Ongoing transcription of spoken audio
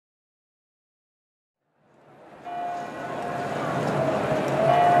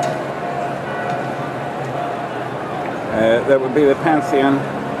that would be the Pantheon.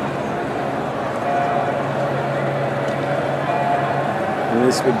 And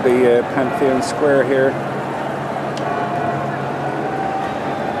this would be Pantheon Square here.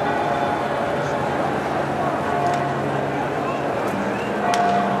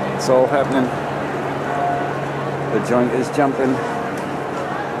 It's all happening. The joint is jumping.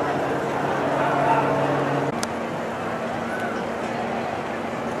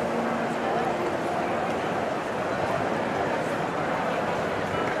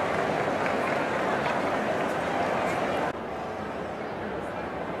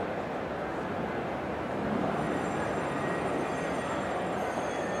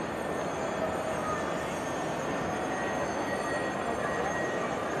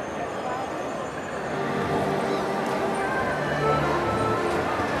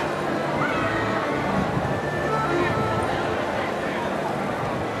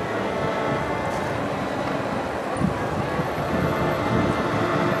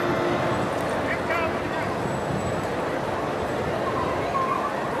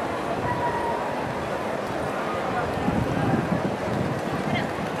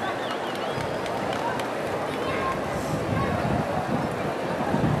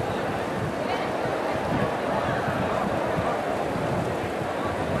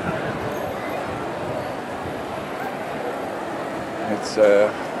 It's a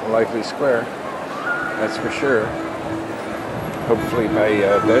lively square, that's for sure. Hopefully by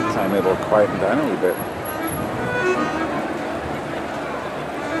bedtime it'll quieten down a little bit.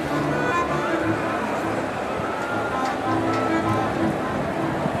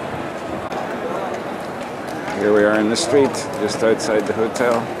 Here we are in the street, just outside the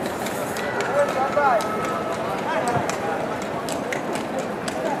hotel.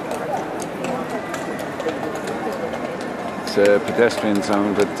 It's a pedestrian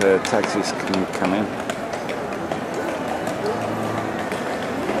zone, but taxis can come in.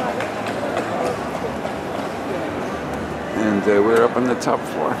 And we're up on the top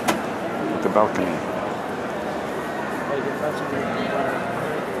floor with the balcony.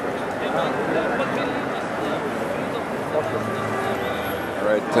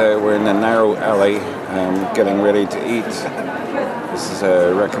 Alright, we're in a narrow alley getting ready to eat. This is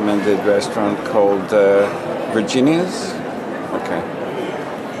a recommended restaurant called Virginia's. Okay.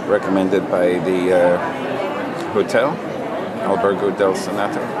 Recommended by the hotel, Albergo del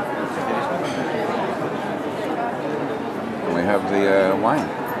Senato. And we have the wine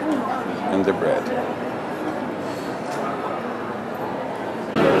and the bread.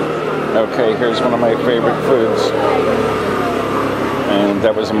 Okay, here's one of my favorite foods. And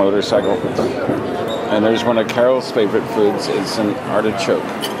that was a motorcycle. And there's one of Carol's favorite foods. It's an artichoke.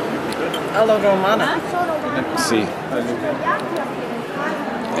 Alla romana. See.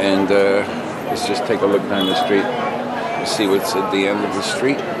 And let's just take a look down the street. See what's at the end of the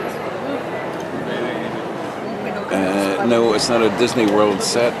street. No, it's not a Disney World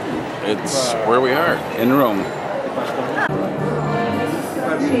set. It's where we are, in Rome.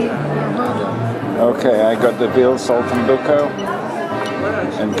 Okay, I got the veal salt and bucco.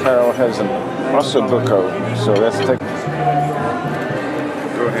 And Carol has an osso bucco. So let's take... Go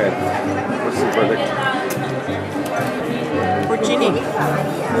ahead. What's the verdict? Porcini.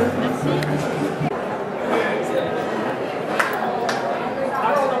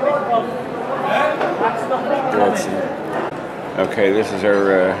 Grazie. Okay, this is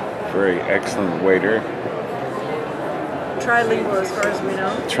our very excellent waiter. Trilingual as far as we know.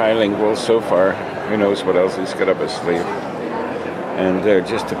 Trilingual so far. Who knows what else he's got up his sleeve. And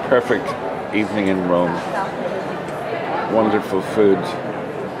just a perfect evening in Rome. Wonderful food.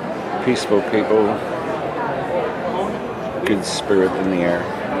 Peaceful people. Good spirit in the air.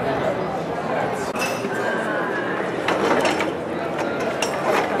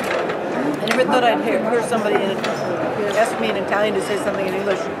 I never thought I'd hear somebody ask me in Italian to say something in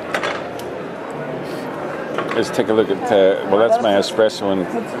English. Let's take a look at, well, that's my espresso and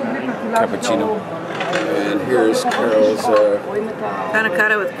cappuccino. And here's Carol's Panna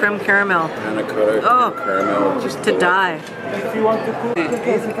cotta with creme caramel. Panna cotta with caramel. Just to die.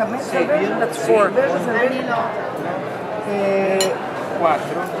 That's 4.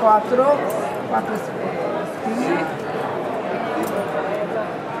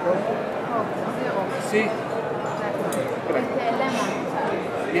 Sì.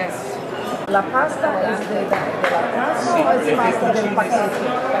 Yes. La pasta è della casa o è pasta del pacchetto?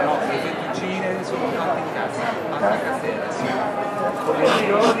 No, le fettuccine sono fatte in casa, pasta casera. Come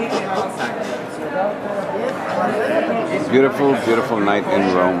fiori e lasagne. Beautiful, beautiful night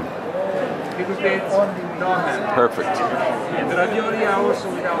in Rome. No ham. Perfect. And the ravioli are also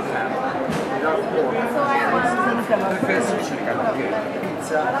without ham.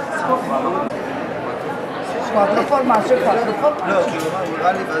 Farklı formasyon, farklı formasyon.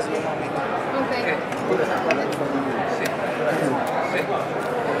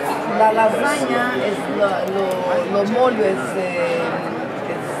 La lasagna es lo mollo es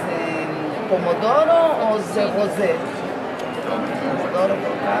pomodoro o de rosé. Pomodoro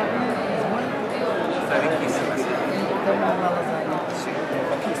con carne. Sta ricchissima, sì. Come una lasagna.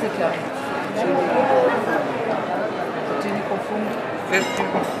 Che si chiama? Tieni con funghi.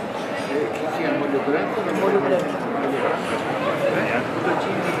 Sì, il moglio bianco. Il moglio bianco.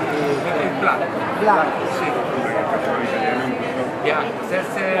 Black. Black. Sì. Bianco,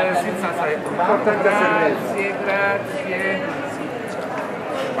 senza sale. Grazie, grazie.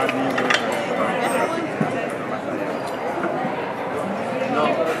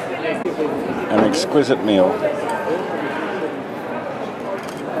 An exquisite meal.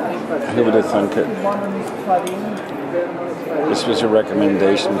 Who would have thunk it? This was a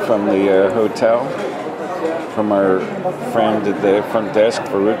recommendation from the hotel, from our friend at the front desk,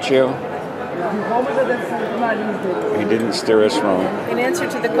 Ferruccio. He didn't steer us wrong. In answer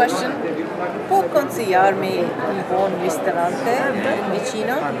to the question, può consigliarmi un buon ristorante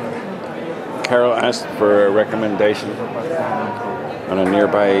vicino? Carol asked for a recommendation on a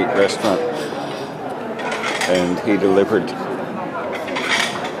nearby restaurant, and he delivered.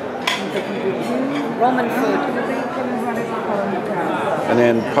 Roman food. And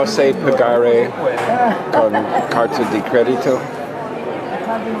then posse pagare con carta di credito.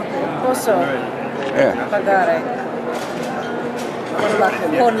 Posso Yeah. pagare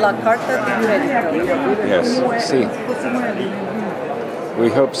con la carta di credito? Yes. See. We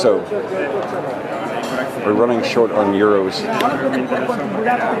hope so. We're running short on euros.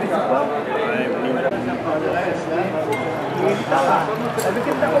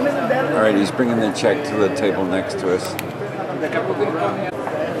 All right, he's bringing the check to the table next to us.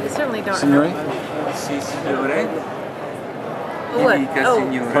 You certainly don't. Signore? Sì, signore. What? Dica,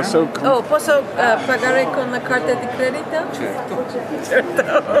 signora. Posso pagare con la carta di credito? Certo. Certo.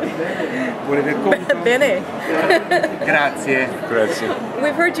 Volete il conto? Bene. Grazie. Grazie.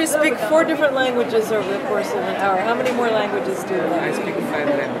 We've heard you speak 4 different languages over the course of an hour. How many more languages do you I know? speak 5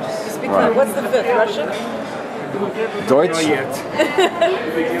 languages. You speak Wow. What's the 5th? Russian? Deutsch? Not yet.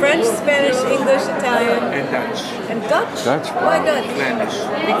 French, Spanish, English, Italian, And Dutch. and Dutch? Dutch? Why Dutch? Flemish.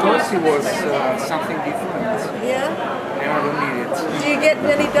 Because it was something different. Yeah? And I don't need it. Do you get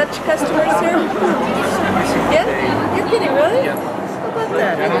any Dutch customers here? Every single Yeah? day. You're kidding, really? Yeah. How about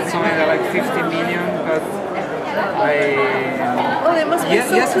They're that? not something that like 50 million, but Oh, they must be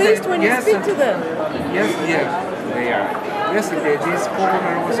so pleased when you yes, speak to them. Yes, yeah, they are. Yesterday, this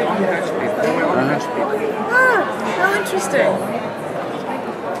corner was only Dutch people. They were all Dutch people. Ah, how interesting.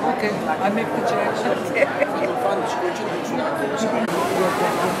 Okay, I make the check.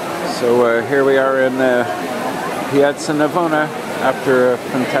 So here we are in Piazza Navono after a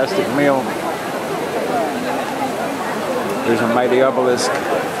fantastic meal. There's a mighty obelisk.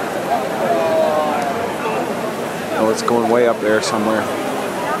 Oh, it's going way up there somewhere.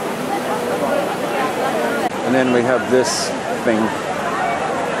 And then we have this thing.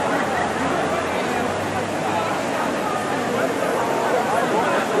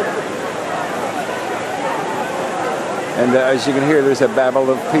 And as you can hear, there's a babble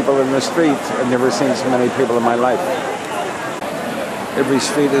of people in the street. I've never seen so many people in my life. Every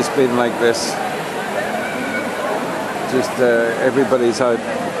street has been like this. Just everybody's out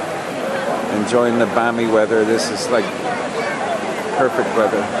enjoying the balmy weather. This is like perfect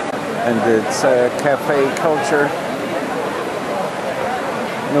weather. And it's cafe culture.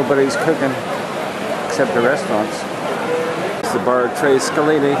 Nobody's cooking except the restaurants. It's the bar Tre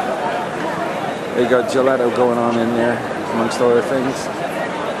Scalini. They got gelato going on in there, amongst other things.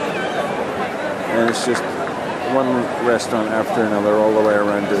 And it's just one restaurant after another all the way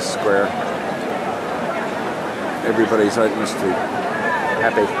around this square. Everybody's out in the street,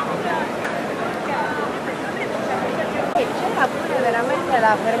 happy. C'era pure veramente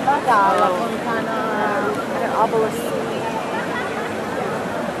la fermata alla fontana obelisk.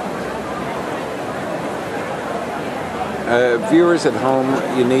 Viewers at home,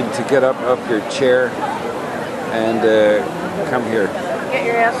 you need to get up off your chair and come here. Get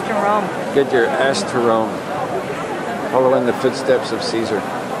your ass to Rome. Get your ass to Rome. Follow in the footsteps of Caesar.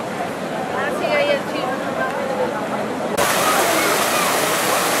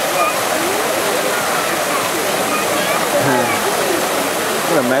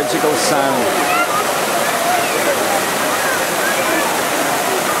 What a magical sound.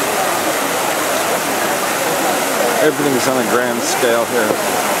 Everything's on a grand scale here.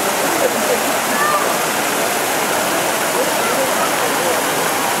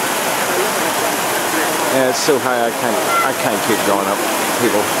 Yeah, it's so high I can't keep going up,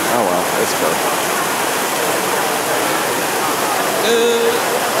 people. Oh well, let's go.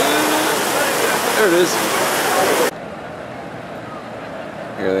 There it is.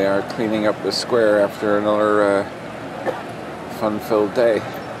 Here they are cleaning up the square after another fun-filled day.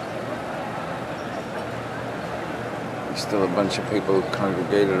 There's still a bunch of people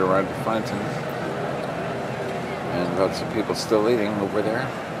congregated around the fountain. And lots of people still eating over there.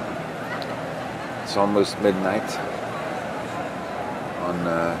 It's almost midnight on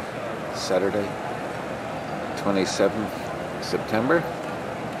Saturday, 27th September.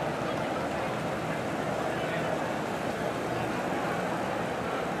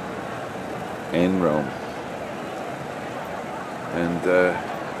 In Rome. And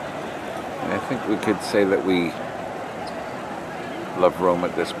I think we could say that we love Rome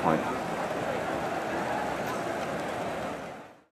at this point.